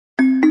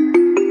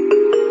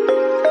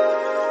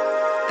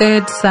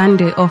Third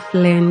Sunday of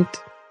Lent.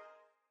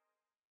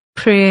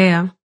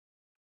 Prayer.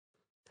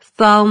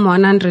 Psalm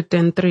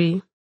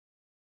 103.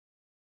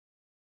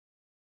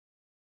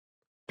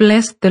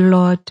 Bless the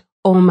Lord,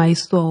 O my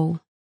soul,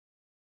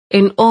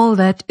 and all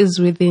that is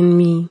within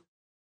me.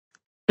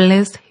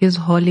 Bless his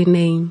holy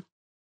name.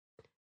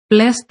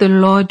 Bless the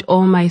Lord,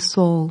 O my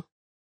soul,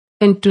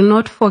 and do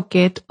not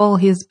forget all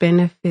his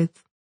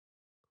benefits,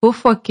 who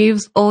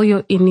forgives all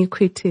your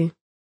iniquity,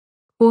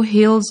 who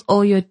heals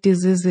all your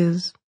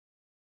diseases,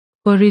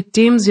 who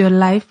redeems your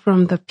life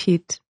from the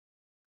pit,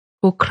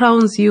 who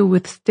crowns you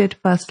with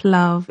steadfast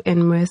love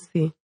and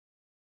mercy.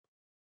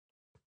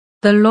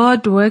 The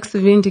Lord works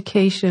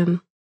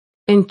vindication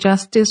and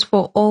justice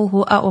for all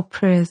who are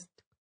oppressed.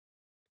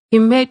 He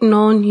made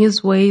known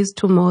his ways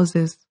to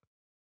Moses,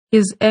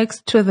 his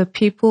acts to the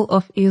people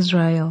of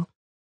Israel.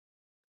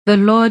 The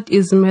Lord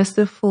is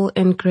merciful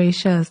and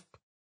gracious,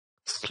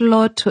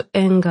 slow to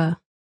anger,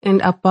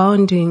 and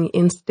abounding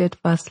in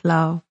steadfast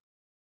love.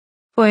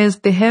 For as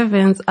the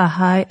heavens are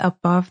high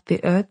above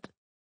the earth,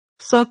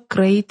 so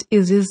great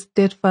is his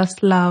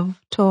steadfast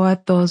love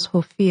toward those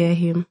who fear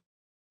him.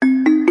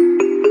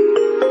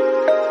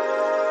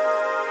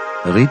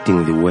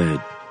 Reading the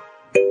Word.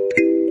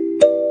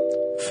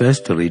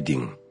 First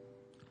reading.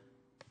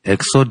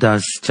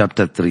 Exodus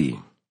chapter 3.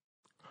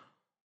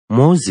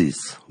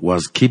 Moses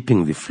was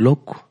keeping the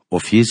flock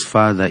of his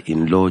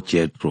father-in-law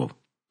Jethro,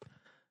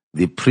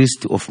 the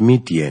priest of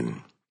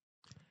Midian.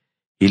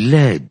 He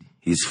led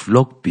his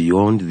flock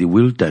beyond the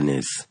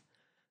wilderness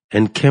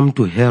and came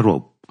to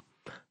Horeb,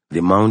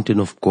 the mountain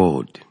of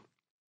God.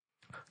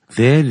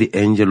 There the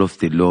angel of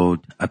the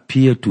Lord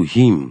appeared to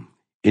him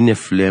in a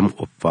flame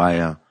of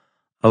fire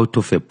out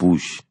of a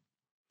bush.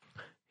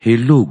 He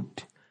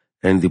looked,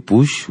 and the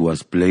bush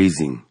was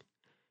blazing,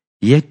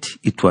 yet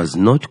it was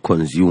not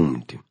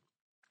consumed.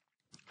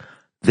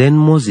 Then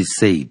Moses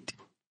said,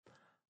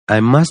 I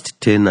must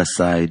turn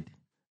aside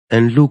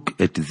and look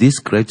at this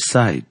great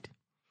sight,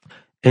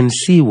 and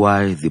see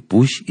why the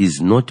bush is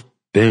not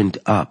burned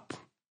up.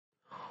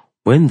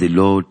 When the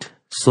Lord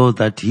saw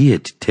that he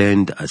had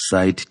turned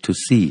aside to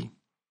see,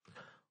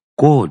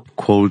 God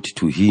called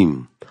to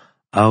him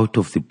out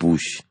of the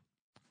bush,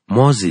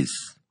 Moses,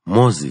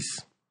 Moses.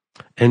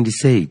 And he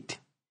said,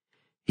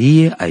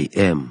 Here I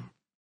am.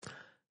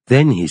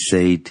 Then he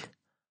said,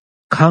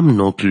 Come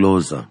no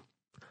closer.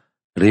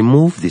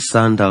 Remove the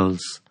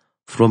sandals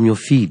from your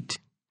feet,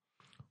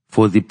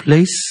 for the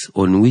place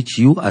on which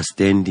you are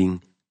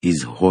standing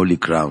is holy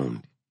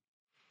ground.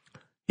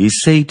 He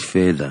said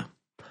further,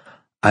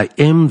 I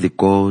am the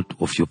God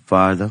of your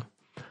father,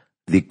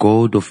 the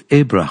God of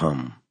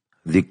Abraham,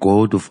 the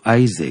God of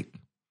Isaac,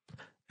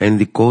 and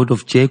the God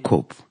of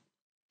Jacob.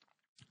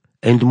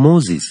 And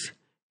Moses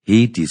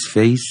hid his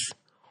face,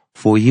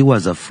 for he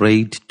was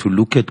afraid to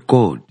look at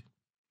God.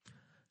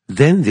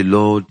 Then the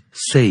Lord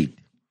said,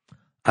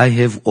 I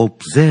have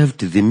observed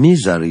the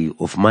misery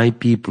of my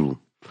people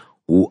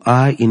who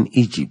are in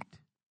Egypt.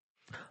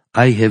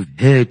 I have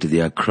heard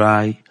their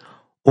cry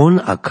on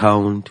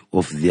account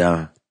of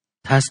their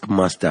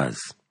taskmasters.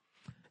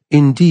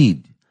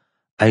 Indeed,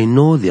 I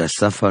know their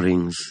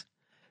sufferings,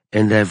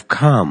 and I have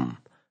come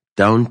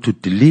down to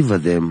deliver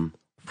them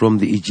from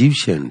the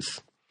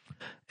Egyptians,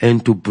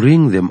 and to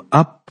bring them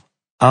up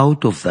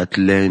out of that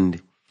land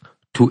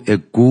to a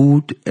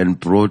good and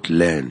broad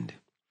land,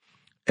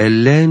 a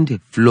land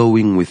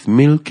flowing with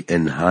milk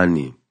and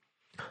honey,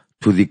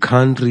 to the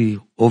country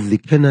of the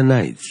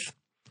Canaanites,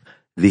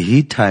 the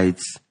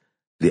Hittites,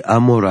 the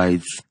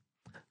Amorites,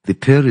 the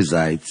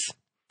Perizzites,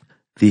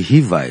 the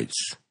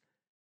Hivites,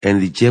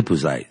 and the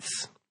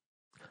Jebusites.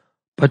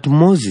 But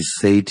Moses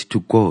said to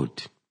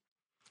God,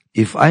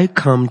 If I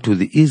come to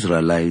the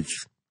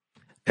Israelites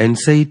and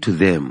say to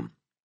them,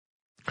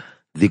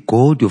 The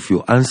God of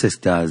your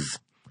ancestors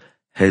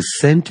has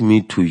sent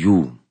me to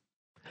you,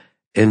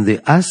 and they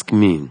ask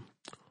me,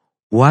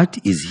 What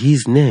is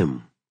his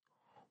name?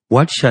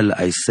 What shall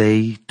I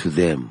say to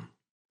them?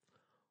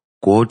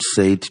 God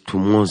said to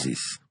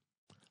Moses,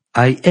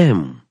 I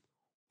am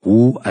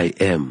who I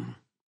am.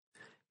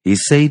 He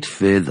said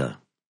further,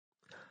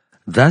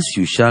 Thus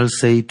you shall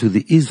say to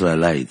the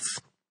Israelites,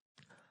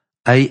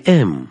 I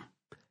am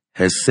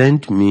has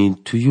sent me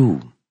to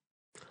you.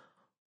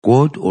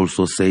 God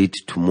also said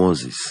to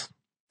Moses,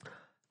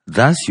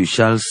 Thus you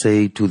shall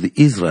say to the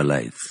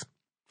Israelites,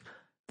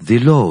 The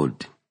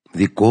Lord,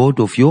 the God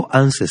of your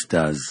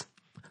ancestors,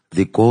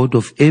 the God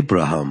of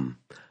Abraham,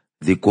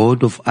 the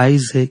God of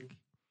Isaac,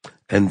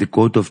 and the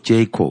God of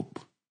Jacob,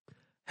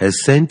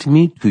 has sent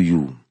me to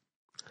you.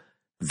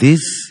 This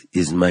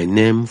is my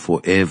name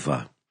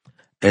forever,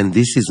 and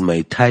this is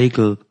my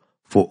title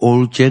for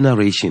all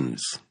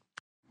generations.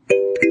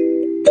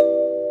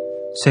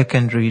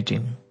 Second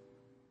reading.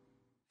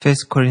 1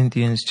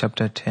 Corinthians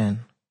chapter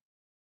 10.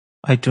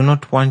 I do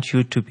not want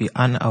you to be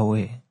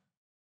unaware,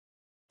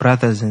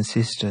 brothers and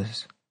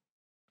sisters,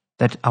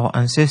 that our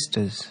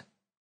ancestors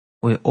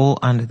were all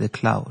under the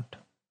cloud,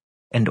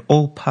 and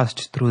all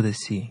passed through the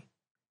sea,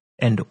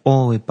 and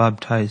all were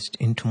baptized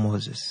into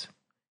Moses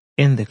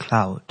in the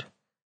cloud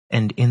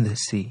and in the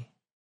sea,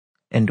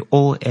 and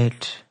all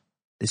ate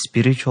the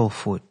spiritual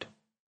food,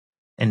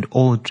 and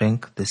all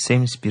drank the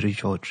same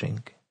spiritual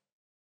drink.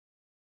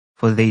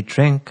 For they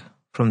drank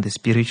from the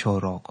spiritual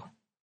rock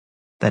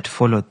that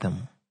followed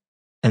them,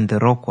 and the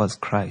rock was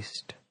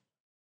Christ.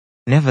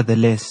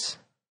 Nevertheless,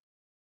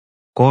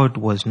 God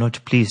was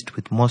not pleased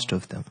with most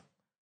of them,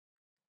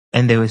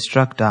 and they were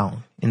struck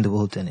down in the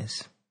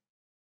wilderness.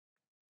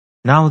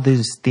 Now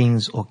these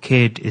things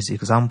occurred as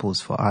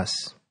examples for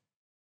us,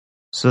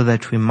 so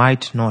that we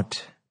might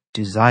not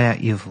desire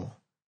evil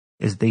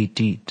as they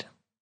did.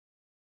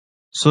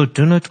 So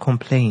do not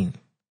complain,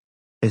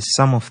 as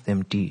some of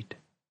them did,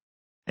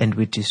 and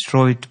were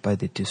destroyed by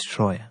the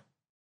destroyer.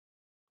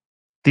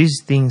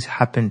 These things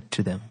happened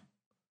to them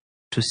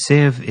to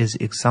serve as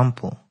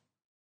example,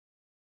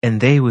 and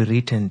they were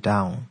written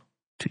down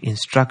to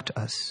instruct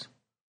us,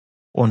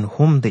 on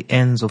whom the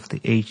ends of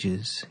the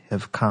ages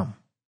have come.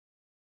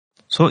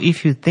 So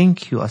if you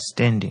think you are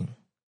standing,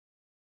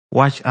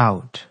 watch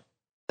out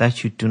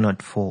that you do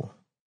not fall.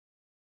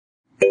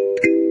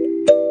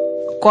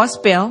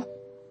 Gospel,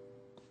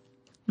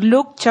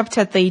 Luke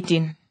chapter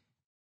 13.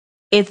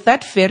 At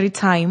that very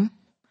time,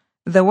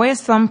 there were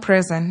some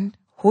present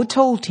who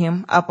told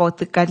him about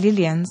the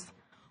Galileans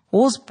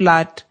whose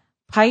blood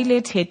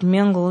Pilate had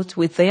mingled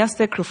with their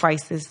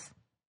sacrifices.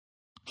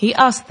 He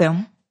asked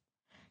them,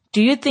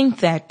 "Do you think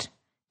that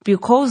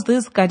because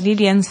these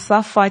Galileans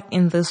suffered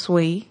in this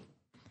way,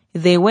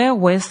 they were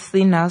worse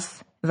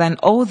sinners than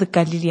all the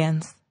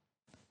Galileans?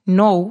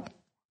 No,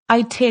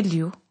 I tell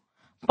you,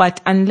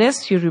 but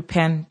unless you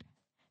repent,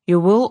 you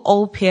will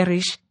all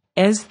perish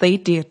as they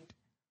did.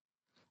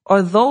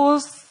 Or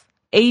those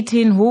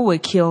 18 who were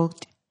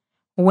killed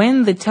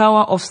when the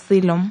tower of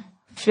Siloam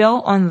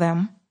fell on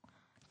them,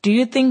 do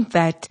you think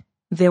that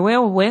they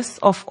were worse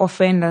off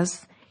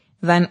offenders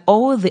than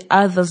all the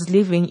others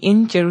living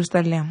in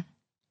Jerusalem?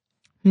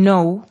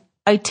 No,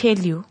 I tell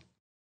you,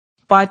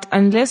 but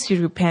unless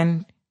you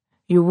repent,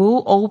 you will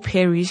all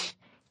perish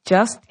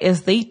just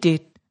as they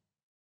did."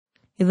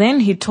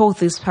 Then he told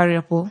this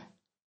parable.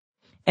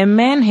 A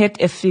man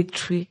had a fig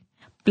tree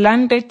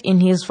planted in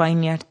his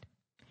vineyard,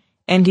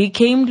 and he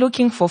came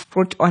looking for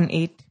fruit on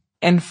it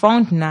and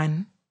found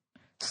none.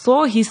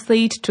 So he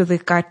said to the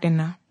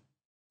gardener,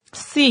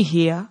 "See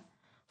here,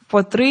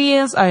 for 3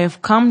 years I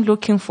have come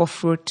looking for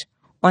fruit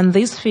on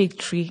this fig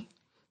tree,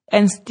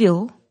 and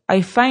still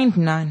I find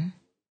none.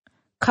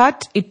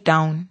 Cut it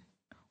down.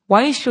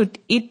 Why should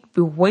it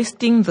be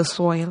wasting the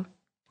soil?"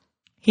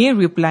 He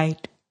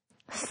replied,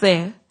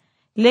 "Sir,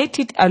 let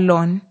it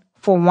alone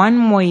for 1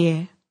 more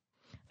year,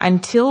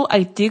 until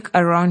I dig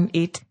around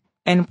it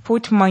and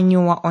put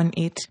manure on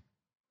it.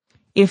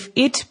 If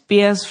it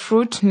bears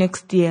fruit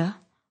next year,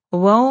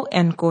 well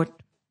and good,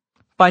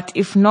 but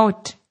if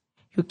not,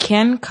 you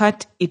can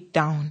cut it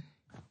down."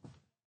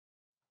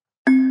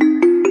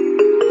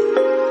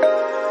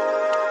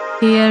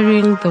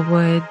 Hearing the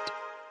word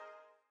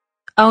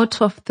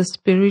out of the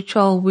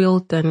spiritual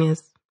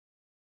wilderness.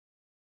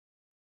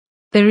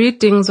 The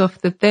readings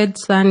of the third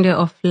Sunday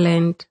of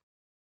Lent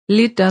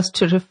lead us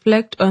to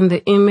reflect on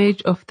the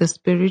image of the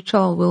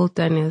spiritual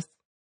wilderness,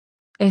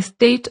 a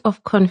state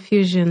of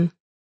confusion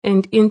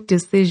and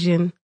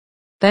indecision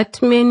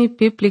that many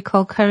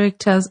biblical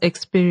characters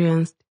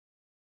experienced,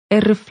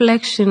 a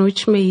reflection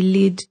which may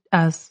lead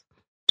us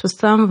to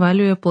some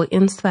valuable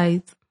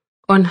insights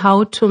on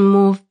how to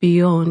move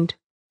beyond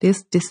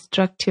this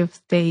destructive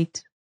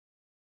state.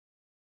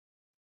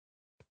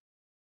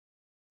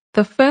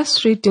 The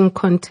first reading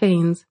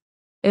contains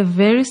a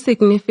very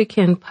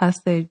significant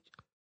passage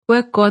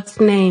where God's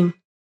name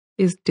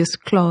is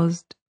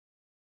disclosed.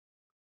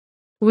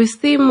 We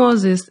see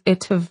Moses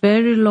at a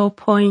very low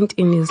point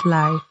in his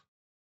life.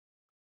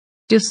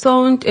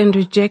 Disowned and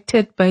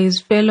rejected by his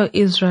fellow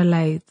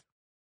Israelites,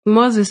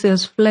 Moses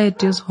has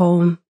fled his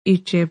home,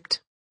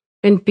 Egypt,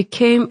 and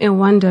became a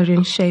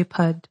wandering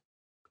shepherd,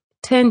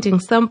 tending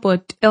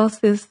somebody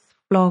else's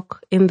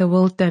flock in the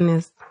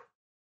wilderness.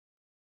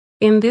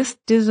 In this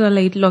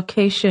desolate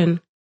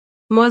location,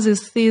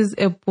 Moses sees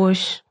a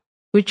bush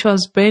which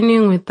was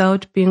burning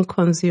without being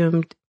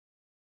consumed.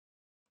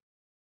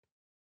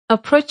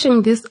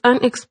 Approaching this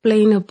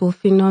unexplainable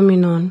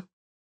phenomenon,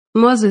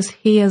 Moses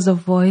hears a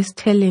voice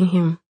telling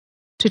him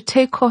to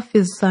take off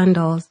his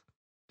sandals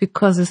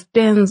because he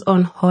stands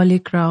on holy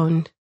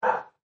ground,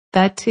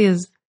 that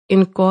is,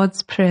 in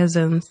God's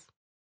presence.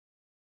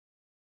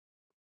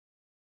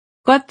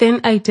 God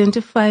then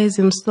identifies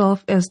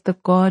himself as the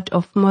God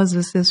of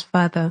Moses'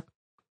 father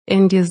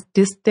and his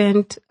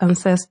distant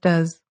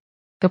ancestors,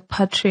 the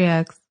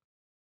patriarchs.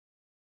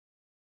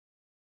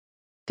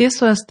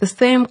 This was the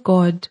same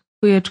God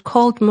who had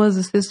called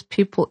Moses'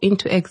 people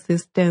into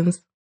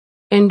existence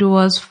and who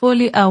was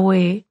fully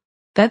aware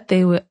that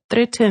they were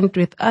threatened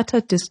with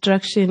utter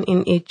destruction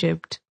in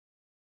Egypt.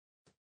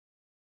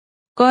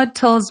 God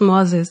tells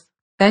Moses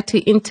that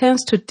he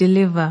intends to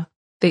deliver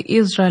the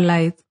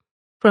Israelites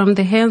from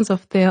the hands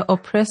of their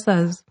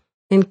oppressors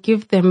and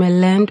give them a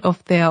land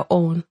of their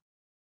own.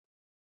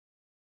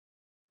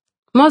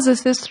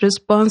 Moses'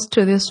 response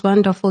to this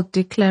wonderful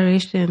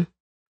declaration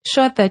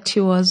showed that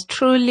he was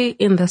truly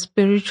in the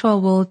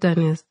spiritual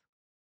wilderness.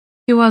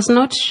 He was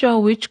not sure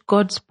which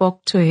God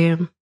spoke to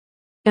him,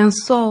 and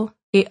so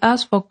he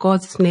asked for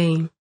God's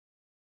name.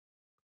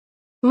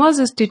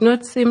 Moses did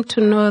not seem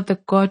to know the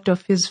God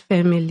of his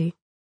family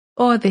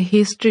or the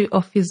history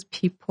of his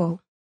people.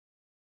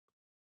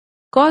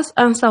 God's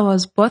answer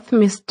was both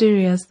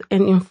mysterious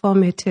and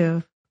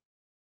informative.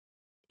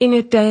 In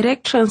a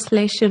direct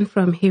translation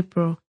from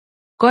Hebrew,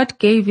 God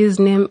gave his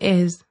name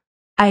as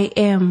I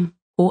am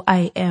who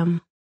I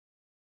am.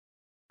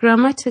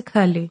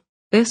 Grammatically,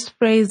 this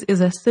phrase is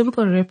a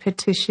simple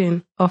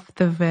repetition of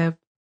the verb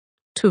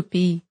to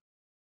be.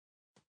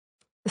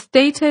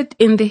 Stated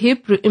in the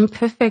Hebrew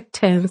imperfect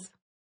tense,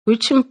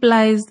 which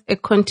implies a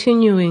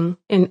continuing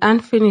and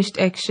unfinished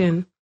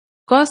action,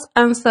 God's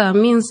answer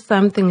means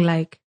something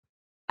like,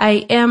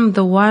 I am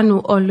the one who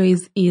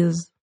always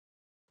is.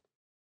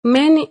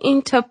 Many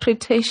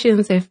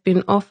interpretations have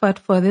been offered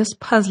for this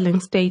puzzling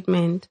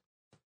statement.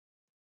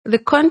 The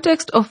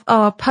context of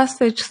our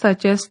passage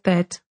suggests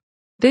that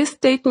this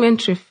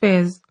statement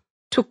refers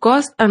to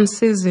God's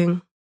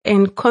unceasing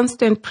and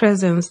constant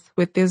presence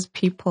with his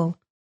people.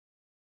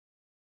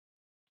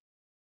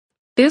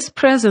 This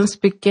presence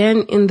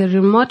began in the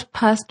remote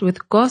past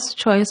with God's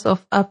choice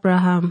of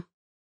Abraham.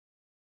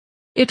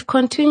 It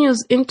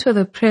continues into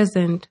the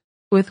present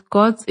with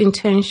God's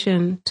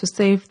intention to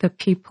save the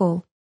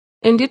people,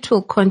 and it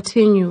will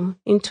continue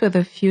into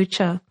the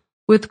future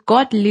with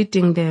God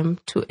leading them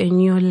to a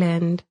new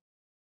land.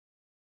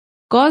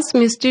 God's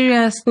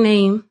mysterious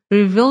name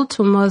revealed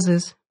to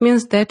Moses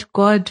means that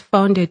God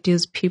founded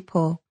his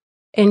people,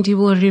 and he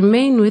will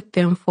remain with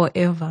them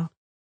forever.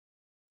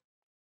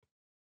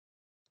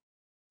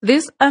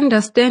 This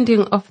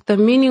understanding of the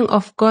meaning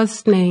of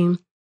God's name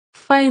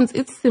finds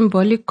its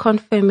symbolic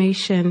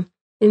confirmation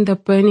in the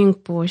burning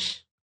bush.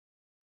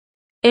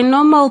 A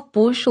normal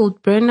bush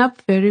would burn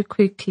up very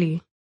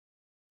quickly.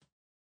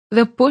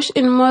 The bush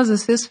in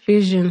Moses'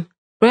 vision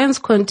burns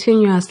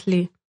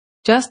continuously,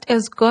 just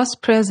as God's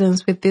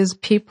presence with his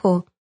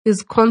people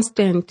is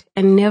constant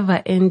and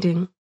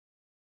never-ending.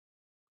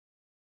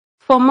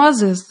 For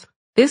Moses,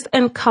 this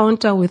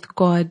encounter with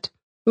God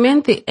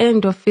meant the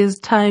end of his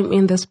time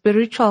in the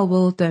spiritual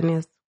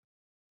wilderness.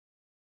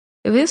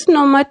 This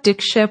nomadic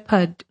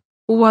shepherd,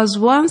 who was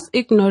once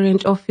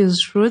ignorant of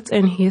his roots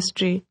and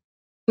history,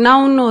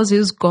 now knows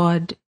his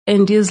God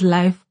and his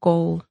life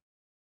goal.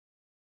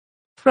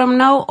 From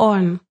now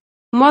on,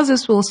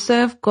 Moses will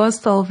serve God's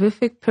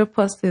salvific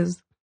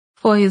purposes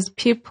for his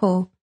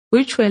people,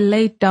 which were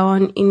laid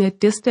down in a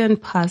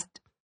distant past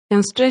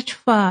and stretch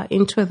far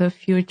into the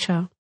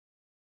future.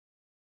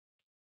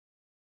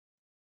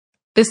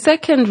 The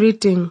second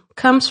reading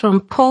comes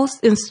from Paul's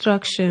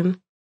instruction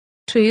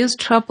to his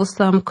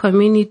troublesome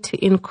community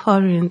in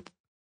Corinth.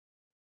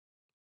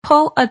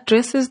 Paul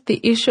addresses the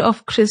issue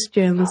of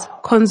Christians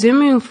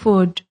consuming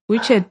food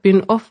which had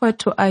been offered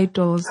to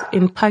idols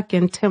in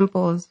pagan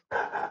temples.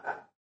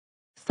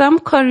 Some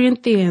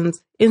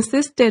Corinthians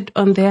insisted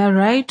on their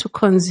right to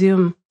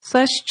consume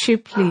such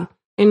cheaply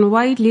and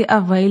widely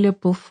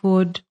available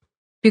food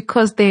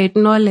because they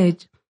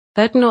acknowledged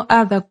that no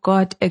other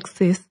God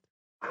exists.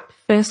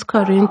 1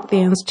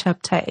 Corinthians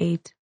chapter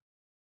 8.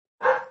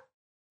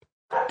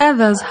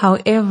 Others,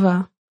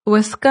 however,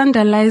 were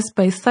scandalized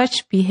by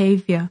such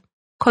behavior,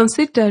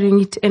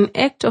 considering it an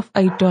act of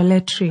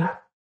idolatry.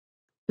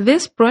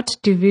 This brought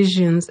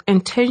divisions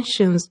and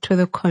tensions to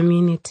the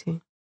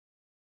community.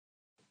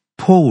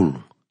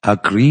 Paul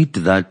agreed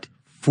that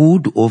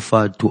food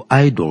offered to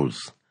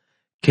idols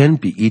can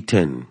be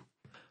eaten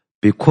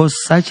because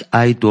such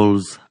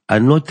idols are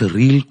not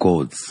real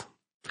gods.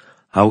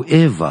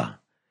 However,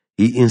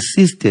 he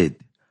insisted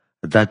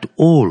that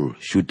all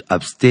should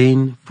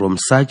abstain from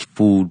such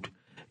food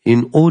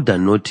in order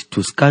not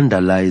to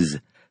scandalize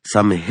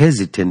some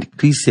hesitant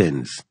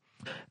Christians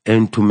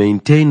and to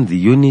maintain the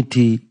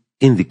unity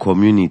in the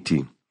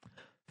community.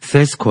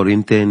 1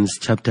 Corinthians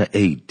chapter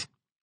 8.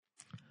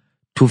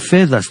 To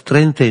further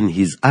strengthen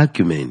his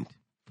argument,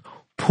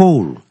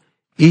 Paul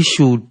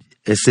issued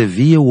a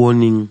severe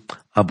warning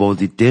about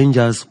the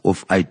dangers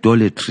of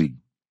idolatry,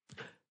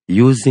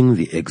 using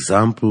the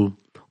example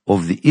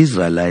of the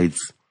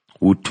Israelites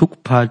who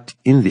took part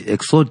in the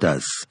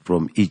Exodus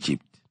from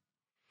Egypt.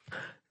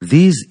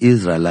 These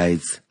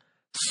Israelites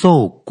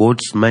saw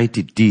God's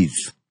mighty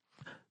deeds,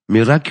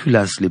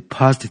 miraculously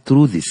passed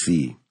through the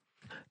sea,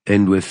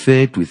 and were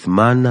fed with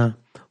manna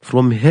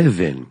from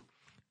heaven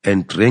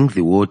and drank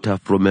the water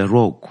from a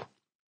rock.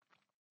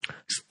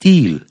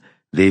 Still,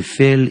 they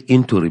fell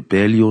into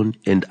rebellion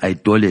and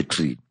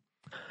idolatry,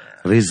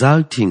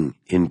 resulting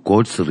in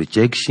God's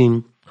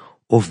rejection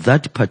of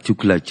that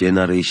particular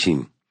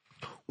generation,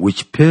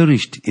 which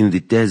perished in the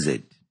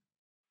desert.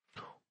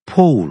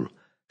 Paul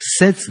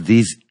sets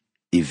these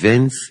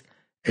events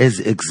as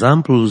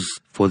examples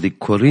for the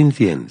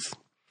Corinthians.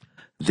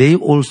 They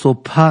also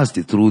passed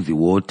through the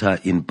water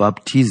in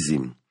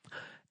baptism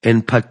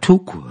and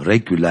partook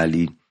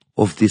regularly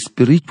of the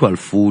spiritual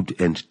food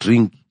and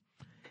drink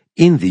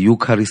in the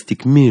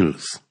Eucharistic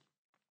meals.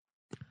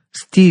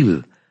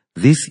 Still,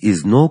 this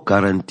is no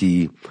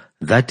guarantee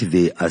that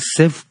they are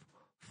safe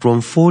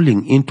from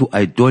falling into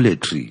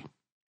idolatry.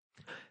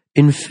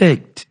 In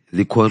fact,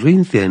 the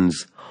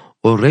Corinthians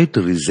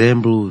already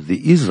resemble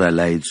the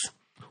Israelites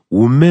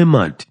who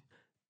murmured,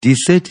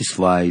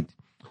 dissatisfied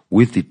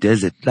with the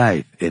desert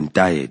life and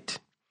diet,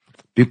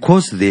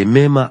 because they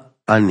murmur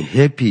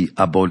unhappy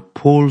about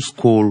Paul's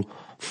call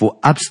for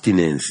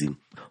abstinence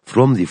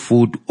from the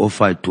food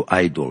offered to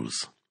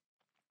idols.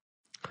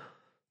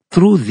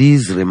 Through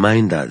these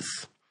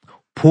reminders,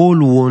 Paul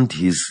warned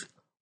his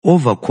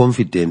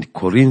overconfident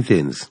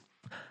Corinthians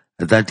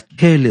that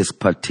careless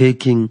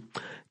partaking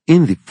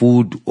in the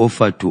food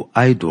offered to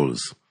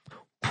idols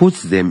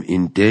puts them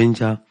in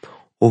danger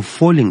of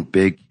falling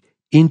back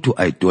into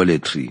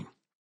idolatry.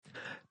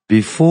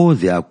 Before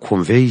their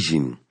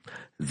conversion,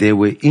 they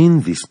were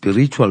in the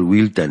spiritual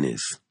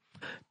wilderness,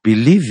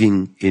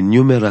 believing in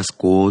numerous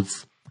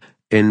gods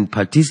and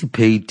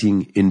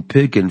participating in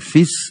pagan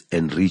feasts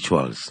and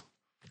rituals.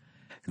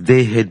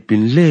 They had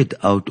been led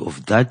out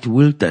of that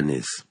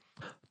wilderness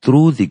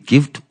through the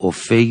gift of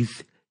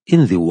faith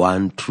in the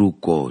one true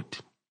God.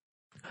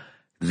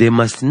 They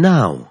must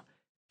now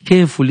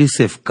carefully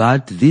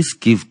safeguard this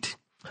gift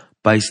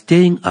by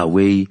staying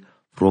away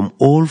from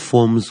all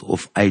forms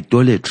of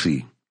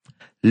idolatry,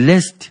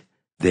 lest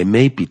they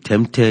may be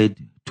tempted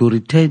to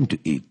return to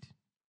it.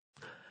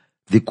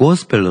 The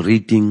Gospel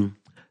reading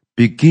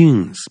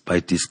begins by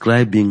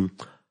describing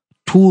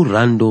two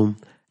random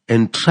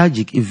and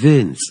tragic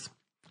events.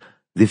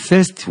 The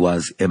first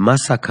was a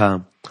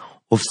massacre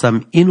of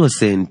some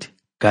innocent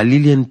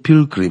Galilean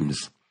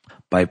pilgrims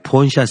by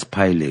Pontius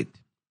Pilate.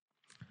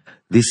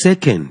 The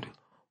second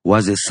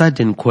was a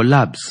sudden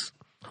collapse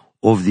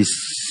of the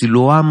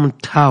Siloam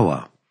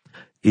Tower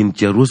in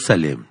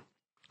Jerusalem,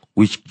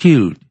 which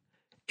killed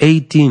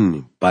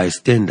 18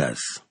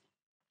 bystanders.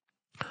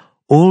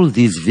 All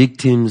these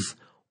victims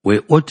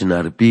were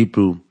ordinary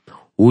people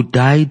who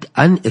died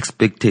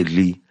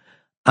unexpectedly,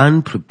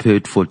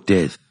 unprepared for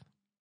death.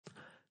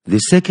 The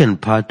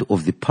second part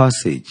of the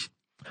passage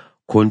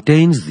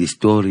contains the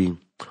story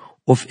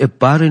of a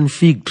barren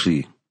fig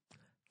tree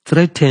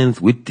threatened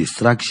with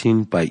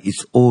destruction by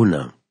its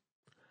owner.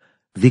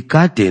 The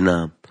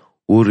gardener,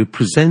 who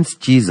represents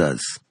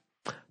Jesus,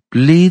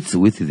 pleads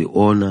with the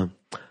owner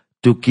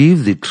to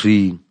give the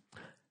tree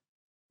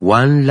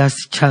one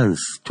last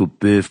chance to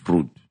bear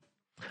fruit,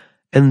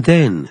 and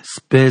then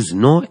spares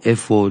no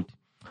effort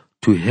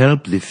to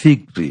help the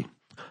fig tree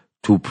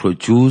to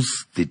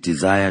produce the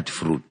desired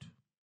fruit.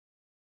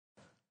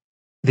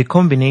 The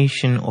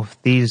combination of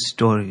these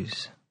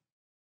stories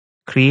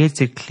creates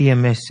a clear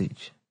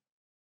message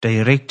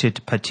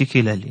directed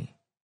particularly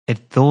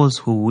at those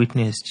who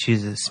witnessed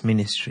Jesus'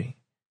 ministry,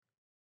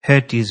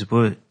 heard his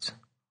words,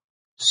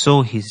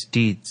 saw his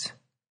deeds,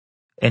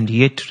 and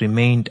yet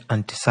remained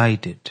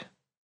undecided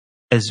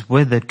as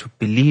whether to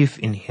believe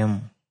in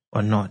him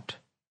or not.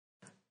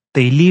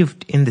 They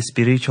lived in the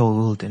spiritual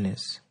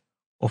wilderness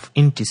of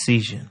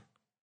indecision,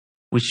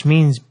 which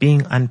means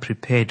being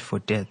unprepared for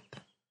death,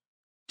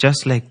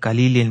 just like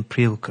Galilean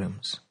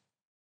pilgrims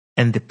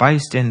and the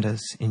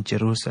bystanders in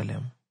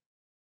Jerusalem.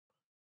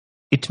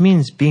 It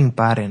means being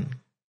barren,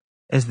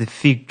 as the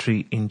fig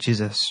tree in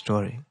Jesus'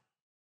 story.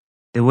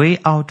 The way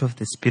out of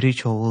the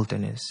spiritual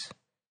wilderness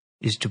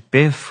is to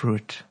bear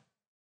fruit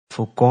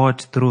for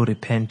God through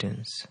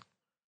repentance,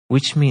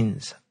 which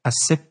means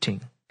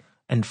accepting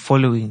and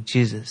following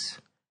Jesus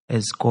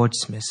as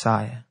God's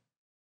Messiah.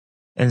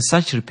 And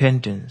such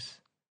repentance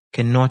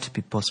cannot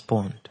be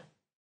postponed.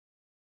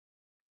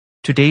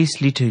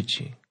 Today's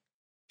liturgy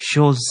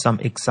shows some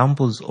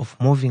examples of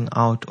moving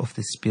out of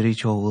the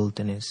spiritual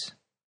wilderness.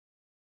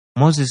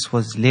 Moses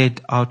was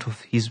led out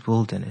of his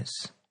wilderness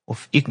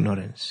of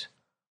ignorance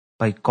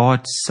by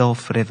God's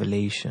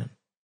self-revelation.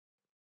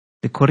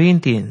 The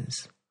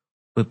Corinthians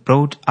were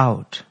brought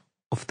out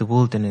of the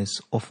wilderness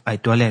of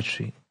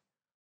idolatry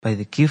by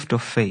the gift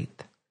of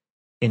faith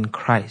in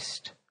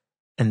Christ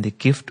and the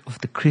gift of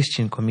the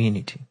Christian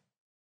community.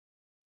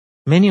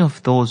 Many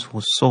of those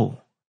who saw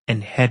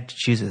and heard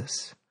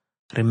Jesus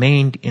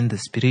remained in the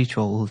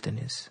spiritual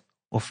wilderness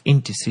of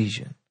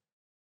indecision.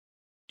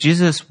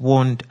 Jesus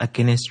warned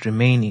against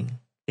remaining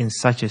in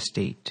such a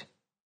state,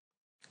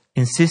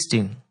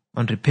 insisting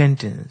on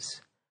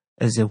repentance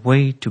as a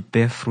way to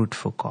bear fruit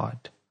for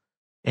God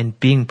and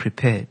being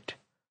prepared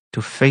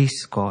to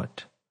face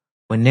God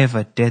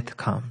whenever death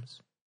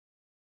comes.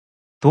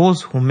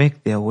 Those who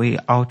make their way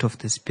out of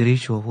the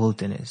spiritual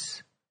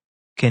wilderness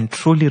can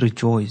truly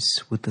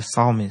rejoice with the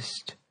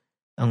psalmist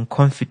and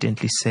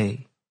confidently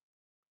say,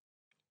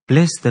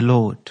 "Bless the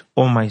Lord,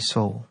 O my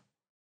soul,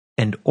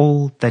 and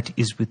all that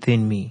is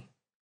within me.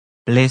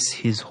 Bless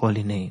his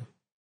holy name."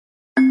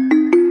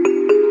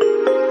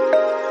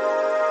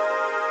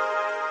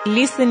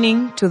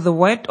 Listening to the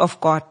Word of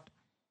God.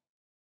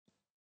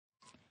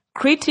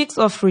 Critics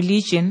of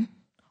religion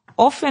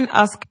often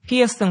ask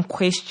piercing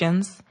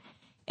questions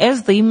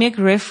as they make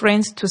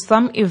reference to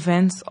some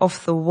events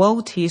of the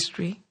world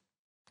history.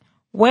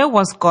 Where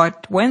was God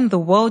when the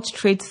World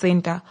Trade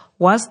Center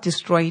was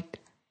destroyed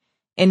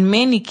and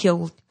many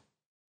killed?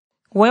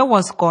 Where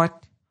was God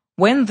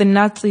when the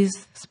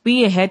Nazis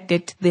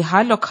spearheaded the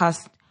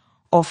Holocaust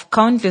of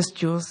countless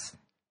Jews?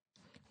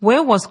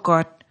 Where was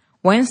God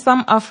when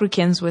some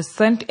Africans were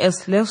sent as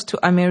slaves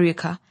to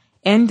America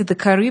and the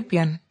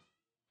Caribbean?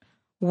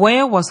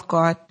 Where was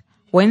God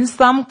when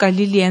some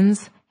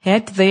Galileans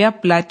had their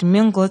blood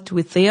mingled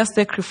with their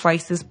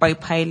sacrifices by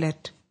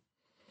Pilate?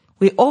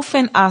 We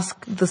often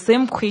ask the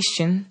same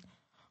question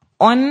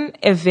on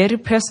a very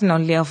personal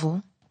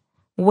level.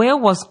 Where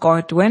was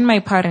God when my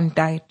parent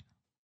died?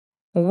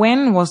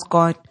 When was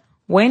God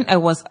when I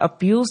was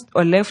abused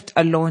or left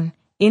alone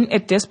in a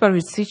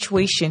desperate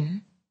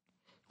situation?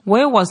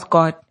 Where was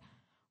God?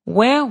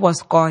 Where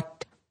was God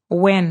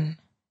when?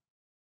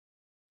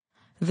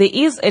 There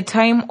is a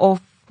time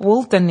of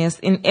wilderness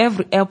in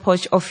every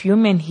epoch of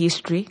human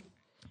history,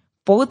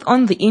 both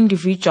on the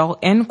individual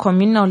and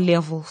communal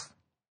levels.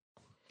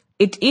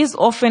 It is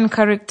often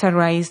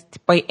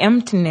characterized by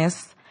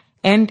emptiness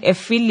and a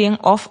feeling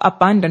of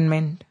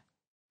abandonment.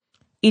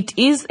 It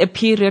is a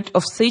period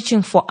of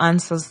searching for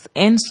answers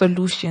and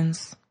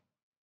solutions.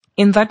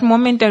 In that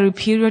momentary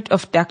period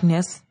of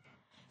darkness,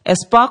 a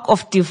spark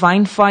of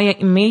divine fire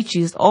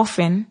emerges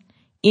often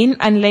in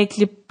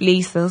unlikely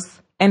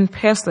places and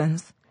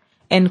persons,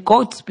 and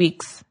God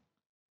speaks.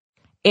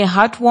 A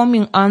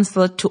heartwarming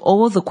answer to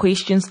all the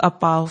questions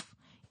above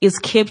is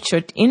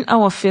captured in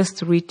our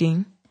first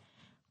reading.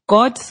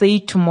 God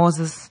said to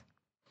Moses,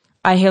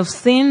 I have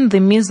seen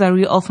the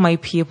misery of my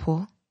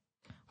people.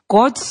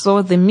 God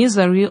saw the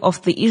misery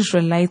of the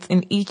Israelites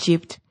in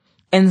Egypt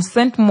and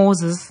sent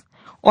Moses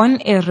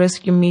on a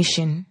rescue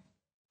mission.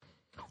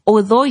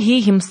 Although he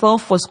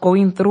himself was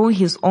going through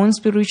his own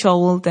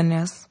spiritual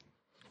wilderness,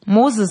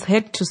 Moses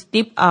had to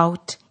step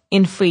out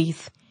in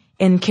faith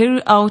and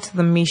carry out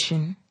the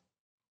mission.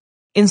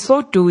 In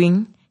so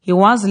doing, he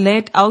was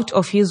led out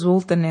of his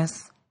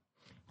wilderness.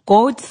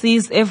 God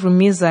sees every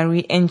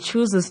misery and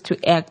chooses to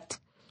act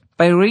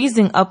by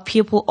raising up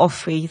people of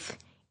faith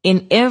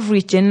in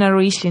every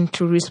generation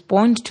to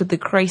respond to the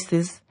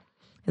crisis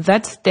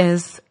that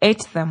stares at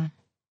them.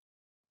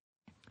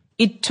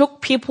 It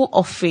took people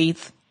of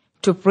faith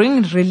to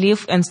bring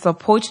relief and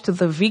support to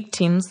the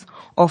victims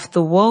of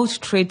the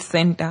World Trade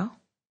Center.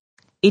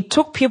 It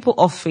took people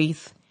of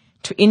faith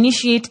to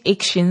initiate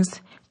actions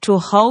to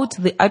halt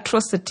the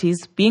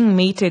atrocities being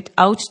meted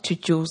out to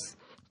Jews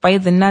by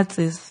the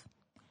Nazis.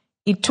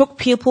 It took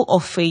people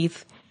of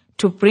faith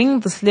to bring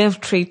the slave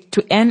trade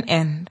to an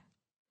end.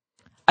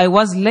 I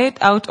was led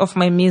out of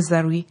my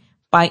misery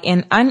by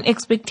an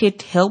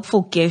unexpected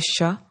helpful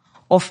gesture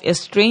of a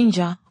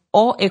stranger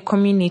or a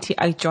community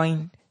I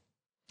joined.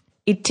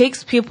 It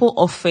takes people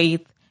of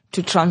faith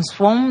to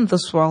transform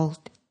this world.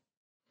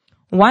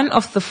 One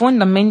of the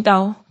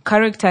fundamental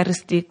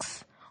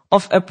characteristics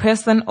of a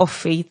person of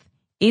faith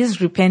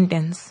is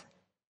repentance.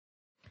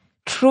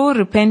 True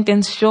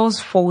repentance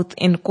shows forth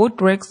in good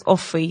works of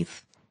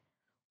faith.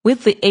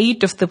 With the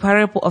aid of the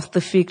parable of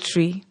the fig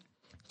tree,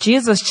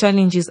 Jesus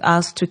challenges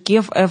us to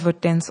give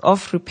evidence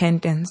of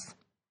repentance.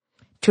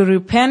 To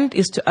repent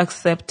is to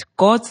accept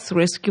God's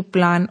rescue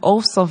plan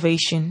of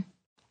salvation.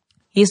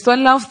 He so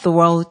loved the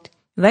world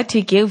that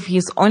he gave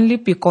his only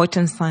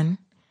begotten Son,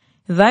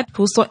 that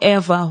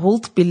whosoever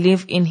would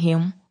believe in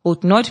him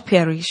would not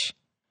perish.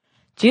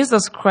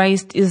 Jesus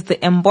Christ is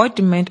the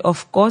embodiment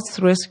of God's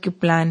rescue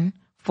plan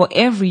for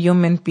every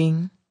human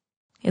being.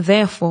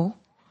 Therefore,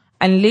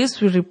 unless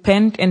we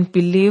repent and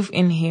believe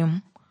in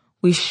him,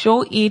 we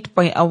show it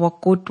by our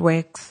good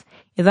works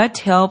that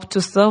help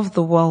to serve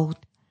the world.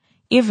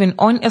 Even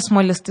on a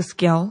smallest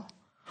scale,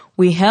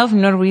 we have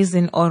no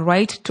reason or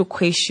right to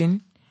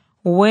question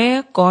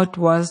where God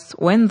was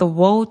when the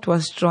world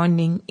was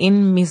drowning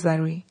in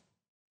misery.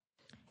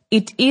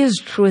 It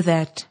is true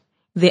that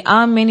there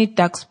are many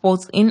dark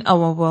spots in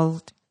our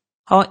world.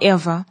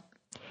 However,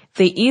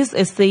 there is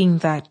a saying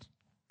that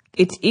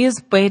it is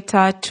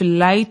better to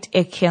light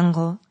a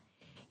candle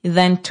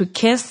than to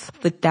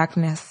cast the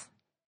darkness.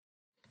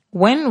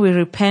 When we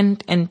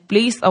repent and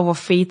place our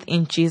faith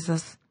in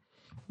Jesus,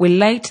 we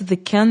light the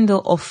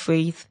candle of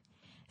faith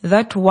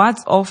that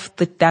wards off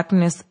the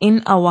darkness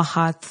in our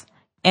hearts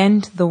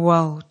and the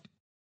world.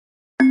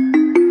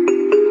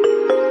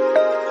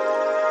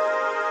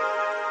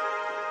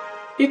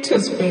 It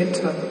is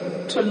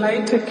better to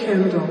light a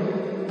candle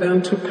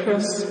than to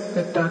cast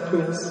the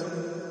darkness.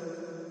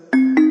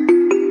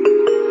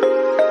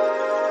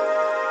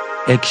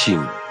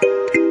 Action.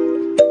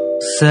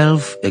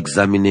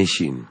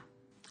 Self-examination.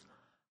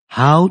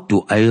 How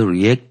do I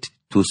react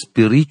to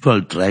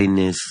spiritual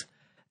dryness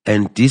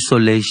and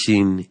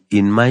desolation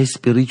in my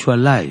spiritual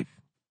life?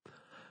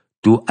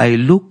 Do I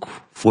look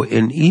for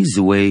an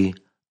easy way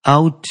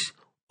out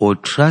or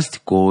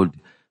trust God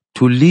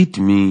to lead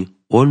me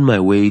on my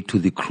way to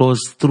the cross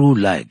through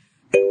life?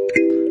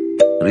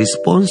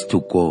 Response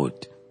to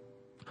God.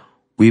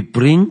 We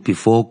bring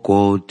before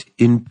God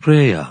in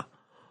prayer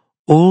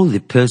all the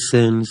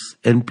persons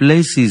and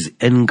places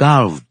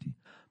engulfed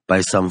by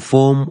some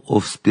form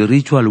of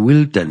spiritual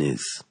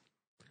wilderness,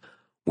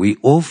 we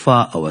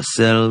offer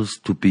ourselves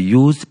to be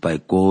used by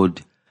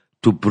God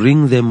to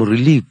bring them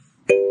relief.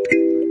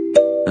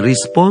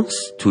 Response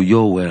to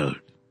your world.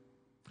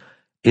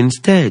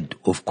 Instead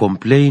of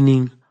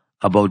complaining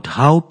about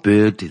how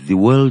bad the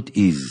world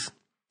is,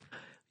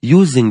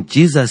 using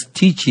Jesus'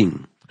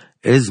 teaching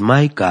as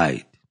my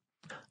guide,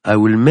 I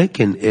will make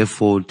an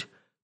effort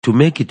to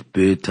make it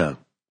better,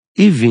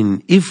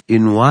 even if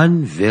in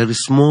one very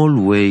small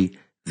way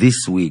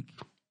this week.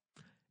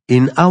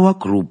 In our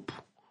group,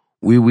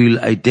 we will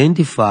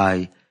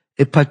identify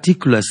a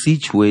particular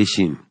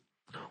situation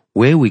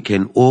where we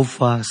can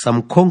offer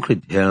some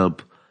concrete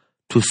help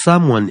to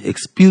someone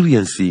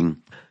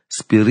experiencing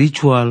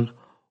spiritual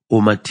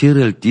or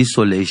material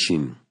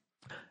desolation,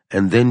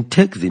 and then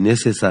take the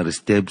necessary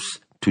steps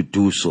to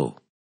do so.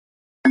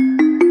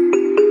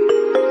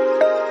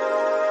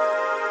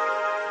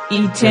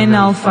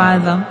 Eternal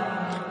Father,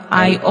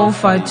 I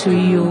offer to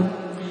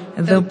you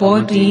the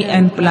body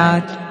and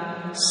blood,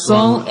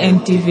 soul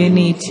and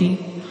divinity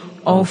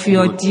of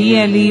your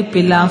dearly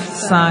beloved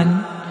Son,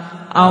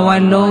 our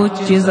Lord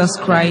Jesus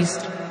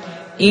Christ,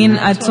 in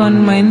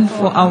atonement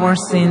for our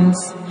sins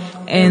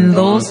and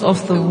those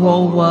of the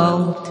whole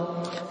world.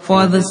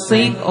 For the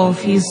sake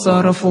of his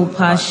sorrowful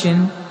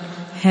passion,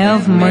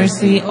 have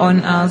mercy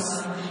on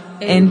us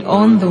and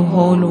on the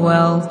whole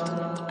world.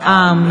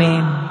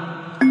 Amen.